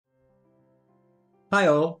Hi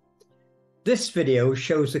all. This video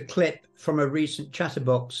shows a clip from a recent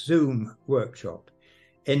Chatterbox Zoom workshop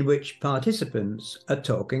in which participants are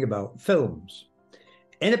talking about films.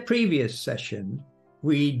 In a previous session,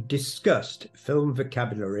 we discussed film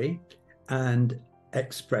vocabulary and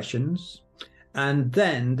expressions, and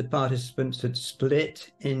then the participants had split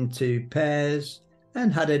into pairs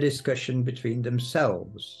and had a discussion between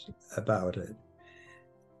themselves about it.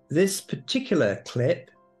 This particular clip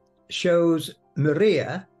shows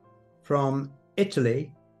Maria from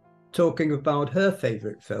Italy talking about her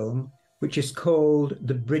favorite film, which is called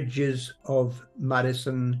The Bridges of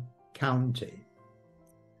Madison County.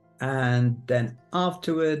 And then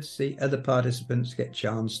afterwards, the other participants get a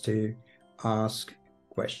chance to ask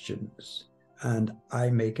questions. And I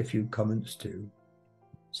make a few comments too.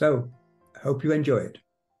 So, hope you enjoy it.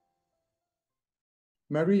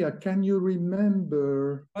 Maria, can you remind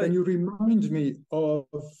me of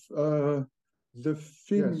the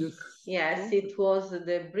film? Yes. Yes, it was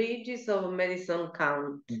The Bridges of Madison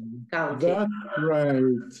County.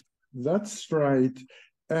 That's right.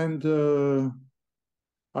 And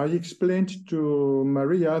I explained to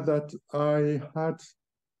Maria that I had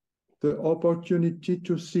the opportunity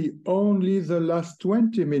to see only the last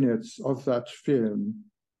 20 minutes of that film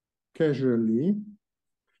casually.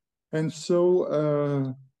 And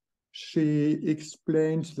so she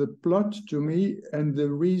explained the plot to me and the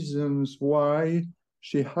reasons why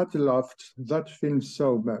she had loved that film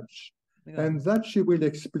so much. Yeah. And that she will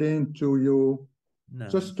explain to you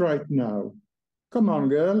just right now. Come on,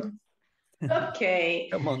 girl. Okay.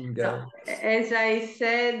 Come on, girl. As I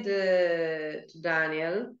said to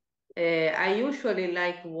Daniel, I usually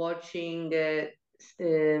like watching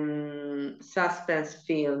suspense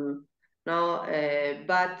film. No,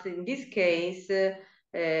 but in this case,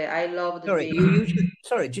 I love the you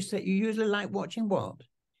usually like watching what?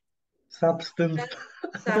 Suspense.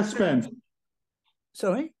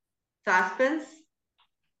 Sorry? Suspense.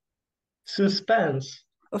 Suspense.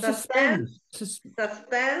 Oh, suspense.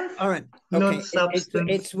 Suspense. All right. Okay. Not substance.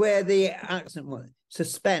 It's where the accent was.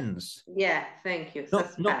 Suspense. Yeah, thank you.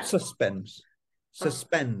 Not suspense.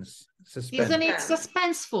 Suspense. Isn't it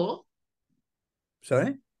suspenseful?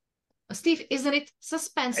 Sorry? Steve, isn't it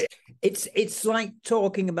suspense? It's like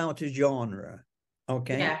talking about a genre.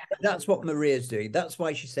 Okay. Yeah. That's what Maria's doing. That's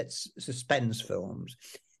why she said suspense films.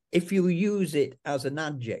 If you use it as an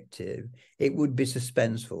adjective, it would be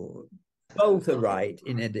suspenseful. Both are right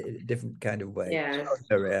in a different kind of way. Yes.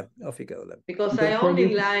 Maria, off you go then. Because I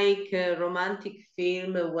only like romantic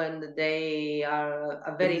film when they are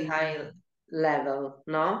a very high level,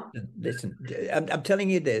 no? Listen, I'm telling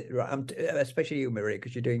you this, especially you, Maria,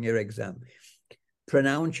 because you're doing your exam.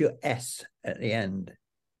 Pronounce your S at the end.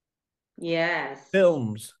 Yes.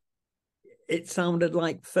 Films. It sounded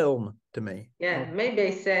like film to me. Yeah, maybe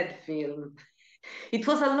I said film. It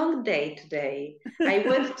was a long day today. I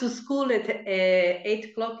went to school at 8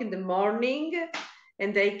 o'clock in the morning,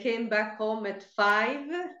 and I came back home at 5,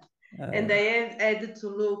 and I had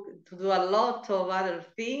to do a lot of other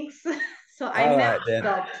things. So I never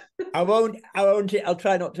stopped. I'll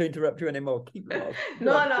try not to interrupt you anymore. Keep going.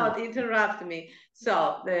 No, interrupt me.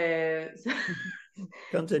 So,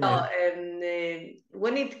 continue. So,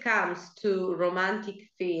 when it comes to romantic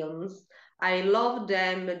films, I love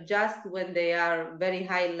them just when they are very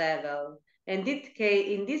high level. And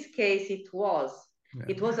in this case, it was. Yeah.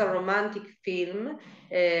 It was a romantic film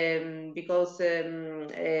because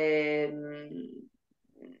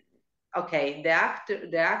okay,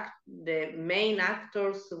 the main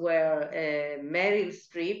actors were Meryl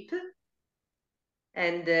Streep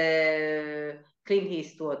and Clint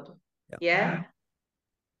Eastwood. Yeah.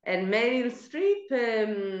 And Meryl Streep,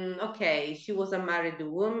 okay, she was a married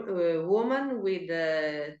woman with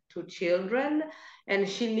 2 children, and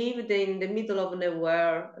she lived in the middle of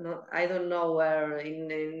nowhere. No, I don't know where,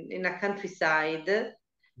 in a countryside.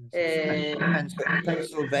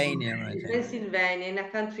 Pennsylvania, I think. Pennsylvania, in a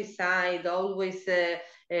countryside, always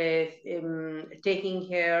taking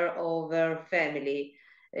care of her family.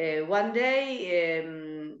 One day,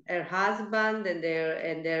 her husband and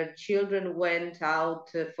their children went out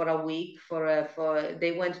for a week.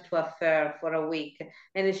 They went to a fair for a week,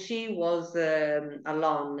 and she was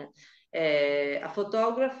alone. A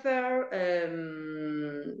photographer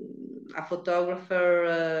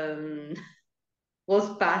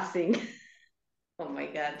was passing. Oh my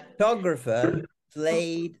God! Photographer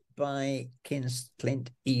played by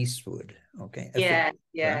Clint Eastwood. Okay.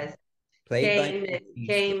 Yes.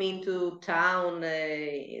 Came into town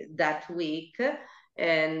that week,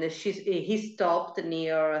 and he stopped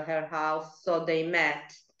near her house, so they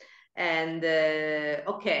met. And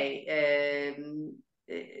okay,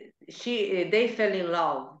 they fell in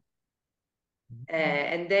love,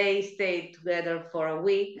 and they stayed together for a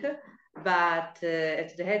week. But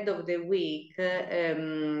at the end of the week,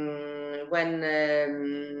 when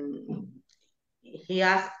he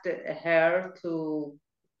asked her to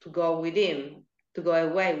go with him, to go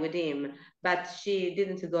away with him, but she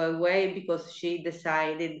didn't go away because she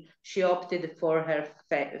opted for her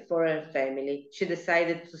family. She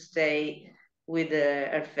decided to stay with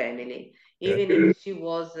her family, even if she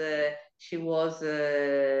was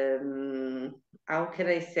how can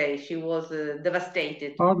I say, she was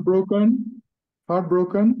devastated, heartbroken,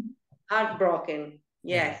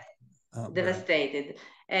 yes. Devastated.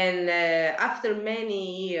 And after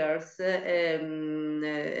many years,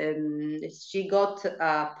 she got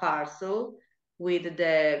a parcel with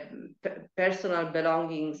the personal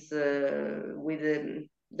belongings, with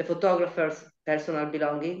the photographer's personal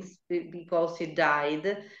belongings, because he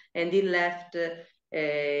died, and he left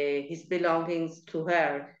his belongings to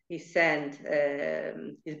her. He sent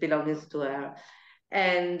his belongings to her.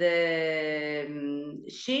 And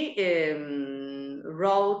she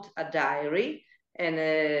wrote a diary, and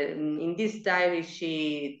in this diary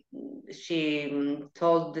she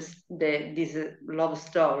told this love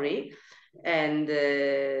story. And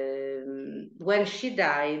when she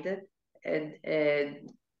died,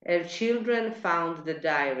 her children found the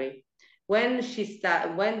diary. When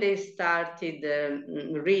they started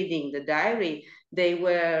reading the diary, they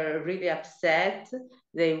were really upset.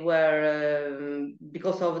 They were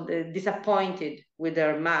because of disappointed with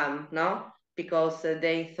their mom, no? Because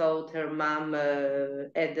they thought her mom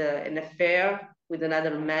had an affair with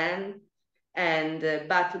another man. And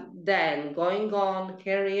but then carrying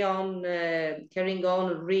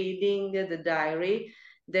on reading the diary,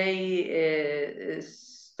 they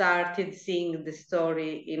started seeing the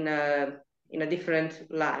story in a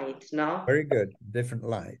different light, no? Very good. Different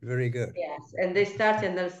light. Very good. Yes, and they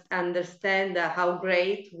started to understand how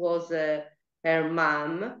great was her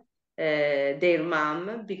mom, their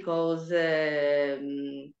mom, because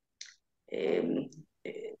they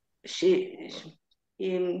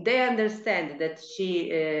understand that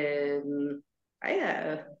she.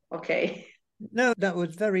 Okay. No, that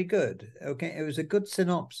was very good. Okay, it was a good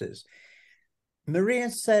synopsis. Maria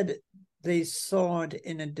said they saw it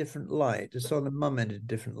in a different light. They saw the mum in a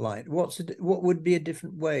different light. What would be a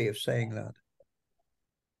different way of saying that?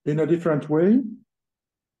 In a different way?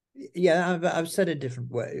 Yeah, I've said a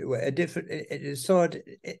different way. It saw it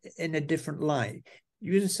in a different light.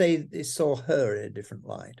 You didn't say they saw her in a different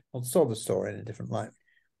light, or saw the story in a different light.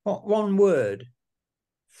 One word.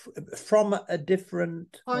 From a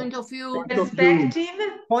different point of view. Perspective.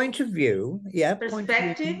 Point of view. Yeah.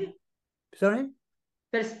 Perspective. Sorry?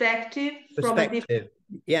 Perspective. From a different.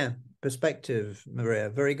 Yeah, perspective, Maria.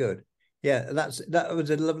 Very good. Yeah, that was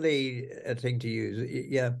a lovely thing to use.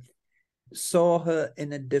 Yeah. Saw her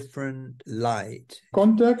in a different light.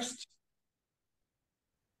 Context?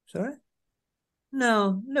 Sorry?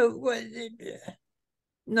 No,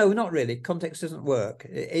 not really. Context doesn't work.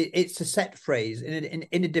 It's a set phrase in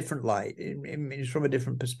a different light. It's from a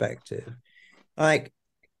different perspective. Like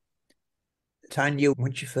Tanya,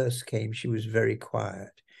 when she first came, she was very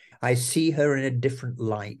quiet. I see her in a different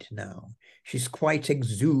light now. She's quite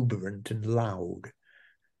exuberant and loud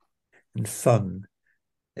and fun.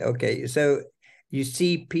 Okay, so you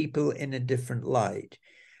see people in a different light.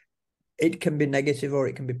 It can be negative or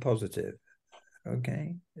it can be positive.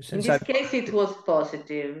 Okay. In this case, it was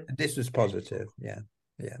positive. This was positive, yeah.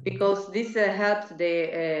 Because this helped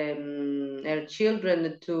her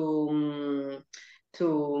children to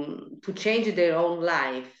change their own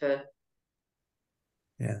life.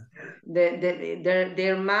 Yeah.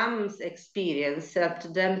 Their mom's experience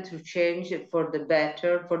helped them to change for the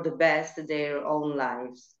better, for the best, their own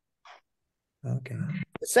lives. Okay.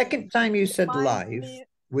 The second time you said life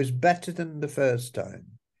was better than the first time.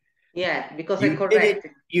 Yeah, because I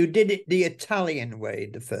corrected. You did it the Italian way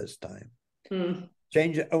the first time.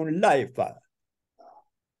 Change your own life.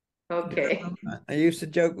 Okay. I used to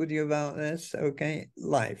joke with you about this. Okay,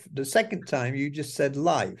 life. The second time you just said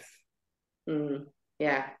life.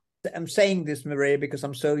 Yeah. I'm saying this, Maria, because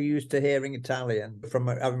I'm so used to hearing Italian from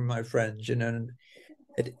having my friends, you know, and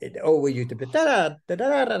it always used to be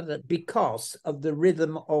because of the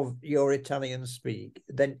rhythm of your Italian speak.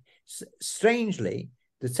 Then strangely,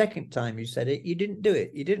 the second time you said it, you didn't do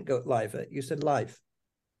it. You didn't go live. You said life,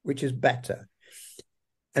 which is better.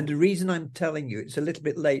 And the reason I'm telling you, it's a little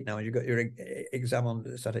bit late now. You've got your exam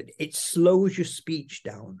on Saturday. It slows your speech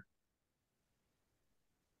down.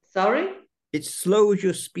 Sorry? It slows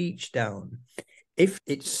your speech down. if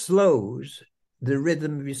it slows the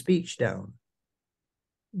rhythm of your speech down.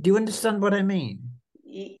 Do you understand what I mean?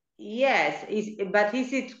 Yes, but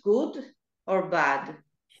is it good or bad?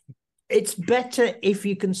 It's better if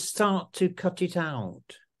you can start to cut it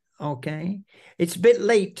out. Okay, it's a bit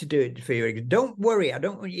late to do it for you. Don't worry, I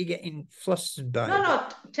don't want you getting flustered by it. No,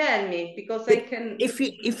 tell me, because but I can.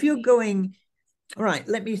 If you're going, all right,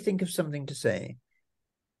 let me think of something to say.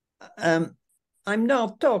 I'm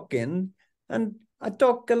not talking, and I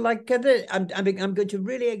talk like this. I'm going to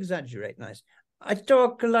really exaggerate. Nice. I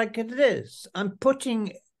talk like this. I'm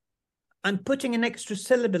putting an extra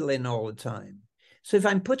syllable in all the time. So if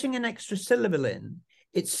I'm putting an extra syllable in,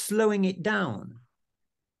 it's slowing it down.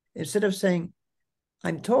 Instead of saying,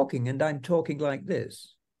 I'm talking and I'm talking like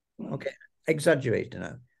this. Okay, exaggerate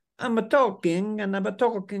now. I'm a talking and I'm a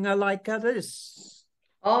talking like this.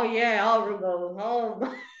 Oh yeah, horrible.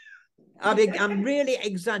 Oh. I'm really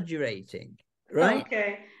exaggerating, right?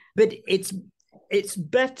 Okay. But it's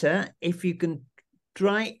better if you can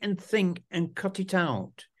try and think and cut it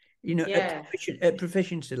out, you know, Yeah. at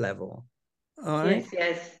proficiency level. All right.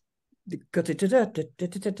 Yes. Cut it.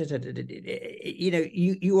 You know,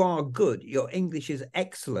 you are good. Your English is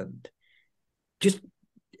excellent. Just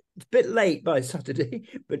it's a bit late by Saturday,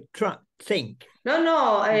 but think.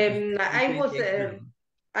 No. I'm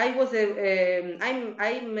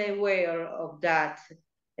aware of that.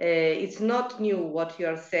 It's not new what you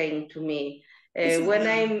are saying to me. When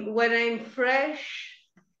I'm fresh.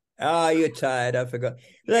 Oh, you're tired. I forgot.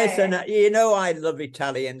 Yeah. Listen, you know I love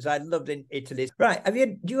Italians. I loved in Italy. Right.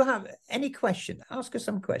 Do you have any question? Ask her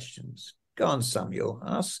some questions. Go on, Samuel.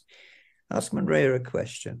 Ask Maria a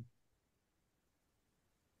question.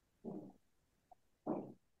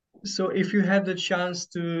 So if you had the chance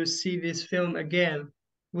to see this film again,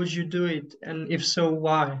 would you do it? And if so,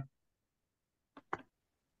 why?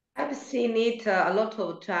 I've seen it a lot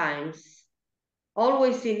of times,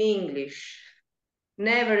 always in English,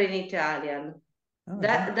 never in Italian. Oh,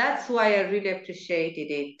 that's why I really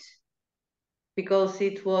appreciated it, because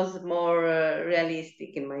it was more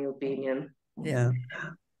realistic, in my opinion. Yeah.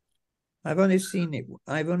 I've only seen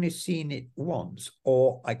it once,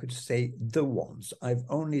 or I could say the once. I've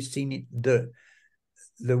only seen it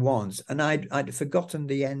the once, and I'd forgotten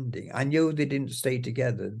the ending. I knew they didn't stay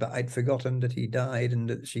together, but I'd forgotten that he died and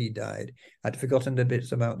that she died. I'd forgotten the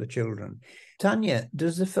bits about the children. Tanya,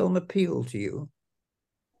 does the film appeal to you?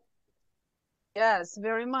 Yes,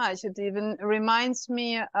 very much. It even reminds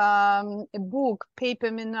me a book,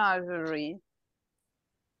 Paper Menagerie.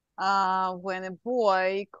 When a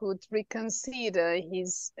boy could reconsider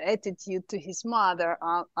his attitude to his mother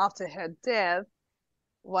after her death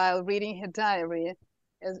while reading her diary.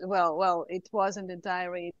 Well, it wasn't a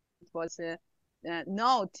diary, it was a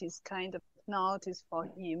notice, kind of notice for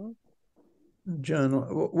him.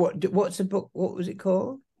 Journal. What's the book? What was it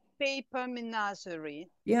called? Paper Menagerie.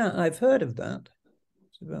 Yeah, I've heard of that.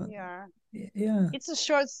 Yeah. It's a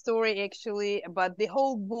short story, actually, but the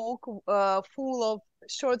whole book full of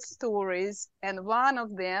short stories, and one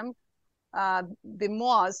of them, the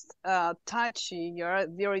most touchy,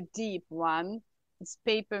 very deep one, is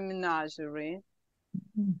Paper Menagerie.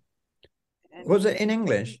 Was it in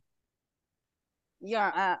English?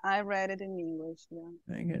 Yeah, I read it in English. Yeah.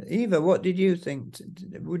 Very good. Eva, what did you think?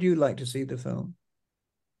 Would you like to see the film?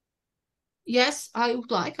 Yes, I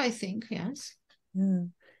would like. I think yes. Yeah.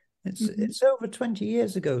 It's over 20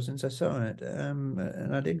 years ago since I saw it,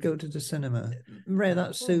 and I did go to the cinema. Ray,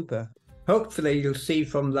 that's super. Hopefully you'll see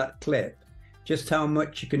from that clip just how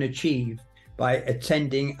much you can achieve by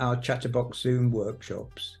attending our Chatterbox Zoom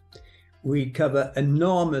workshops. We cover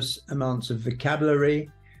enormous amounts of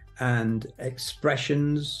vocabulary and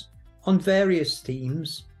expressions on various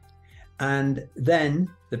themes, and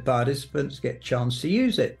then the participants get a chance to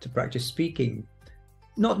use it to practice speaking,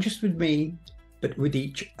 not just with me, but with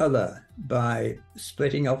each other by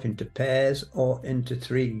splitting off into pairs or into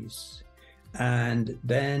threes. And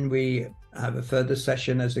then we have a further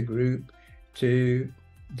session as a group to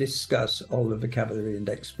discuss all the vocabulary and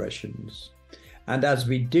expressions. And as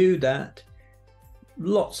we do that,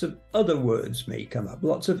 lots of other words may come up,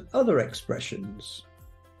 lots of other expressions.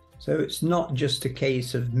 So it's not just a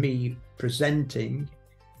case of me presenting,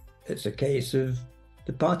 it's a case of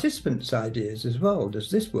the participants' ideas as well. Does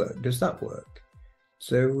this work? Does that work?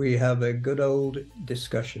 So we have a good old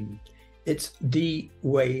discussion. It's the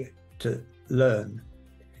way to learn.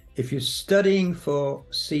 If you're studying for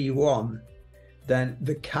C1, then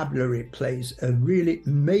vocabulary plays a really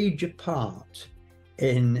major part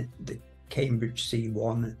in the Cambridge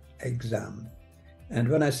C1 exam. And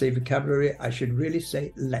when I say vocabulary, I should really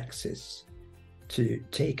say lexis. to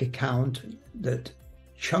take account that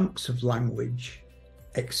chunks of language,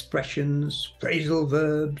 expressions, phrasal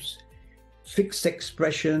verbs, fixed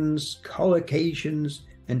expressions, collocations,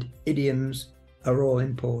 and idioms are all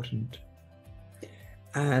important.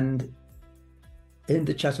 And in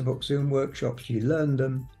the Chatterbox Zoom workshops, you learn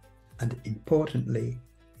them, and importantly,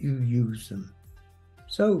 you use them.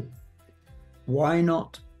 So why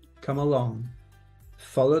not come along?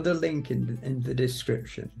 Follow the link in the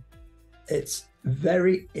description. It's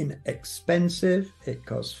very inexpensive. It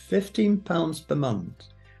costs £15 per month,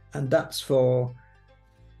 and that's for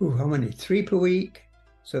how many? 3 per week.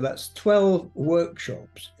 So that's 12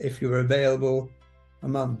 workshops if you're available a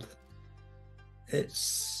month.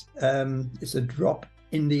 It's a drop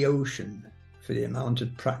in the ocean for the amount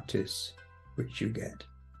of practice which you get.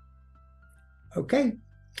 Okay,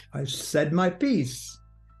 I've said my piece.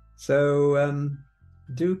 So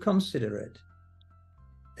do consider it.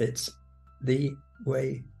 It's the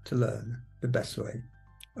way to learn, the best way.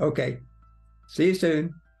 Okay, see you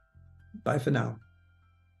soon. Bye for now.